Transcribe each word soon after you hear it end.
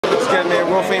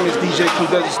famous DJ from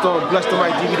Desert Storm, Blessed the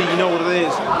Right DVD, you know what it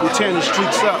is. We're tearing the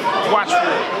streets up. Watch for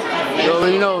it. You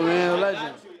already know, man.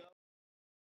 Legend.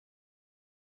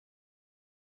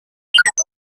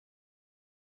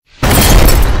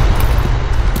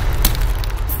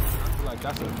 Like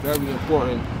that's a very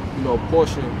important, you know,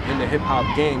 portion in the hip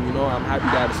hop game. You know, I'm happy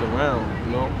that it's around.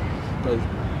 You know,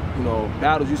 because you know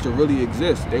battles used to really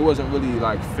exist. They wasn't really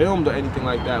like filmed or anything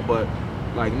like that, but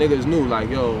like niggas knew like,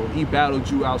 yo, he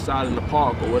battled you outside in the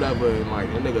park or whatever, and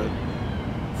like the nigga,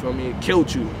 feel me,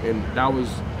 killed you, and that was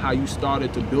how you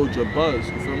started to build your buzz.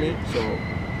 You feel me? So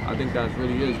I think that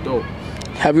really is dope.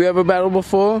 Have you ever battled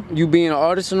before? You being an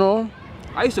artist and all?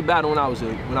 I used to battle when I was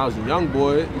a young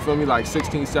boy, you feel me, like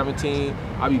 16, 17.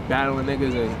 I'd be battling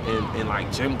niggas in like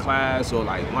gym class or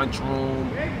like lunchroom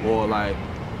or like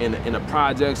in the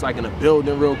projects, like in a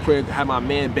building real quick, have my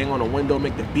man bang on the window,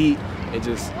 make the beat, and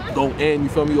just go in, you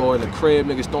feel me, or in the crib,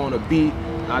 niggas throwing a beat,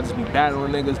 and I just be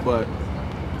battling niggas, but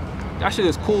that shit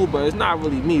is cool, but it's not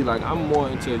really me. Like, I'm more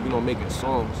into, you know, making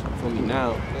songs, you feel me,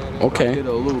 now. Okay. I did it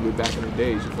a little bit back in the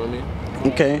days, you feel me?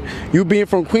 Okay. You being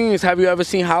from Queens, have you ever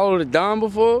seen Hollow the Don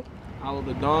before? Hollow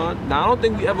the Don? Nah, I don't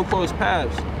think we ever crossed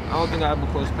paths. I don't think I ever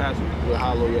crossed paths with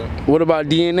Hollow yet. What about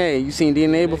DNA? You seen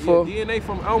DNA before? Yeah, DNA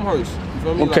from Elmhurst, you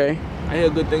feel me? Okay. Like, I hear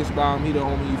good things about him, he the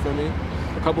homie, you feel me?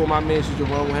 A couple of my men used to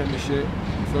run with him and shit,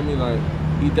 you feel me? Like,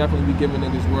 he definitely be giving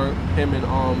niggas work. Him and,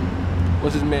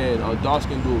 what's his man? Dark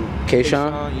skin dude.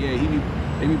 K-Shine? Yeah,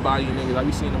 they be bodying niggas. I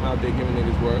be seeing him out there giving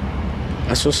niggas work.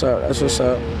 That's what's up, that's what's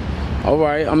up. All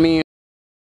right, I mean,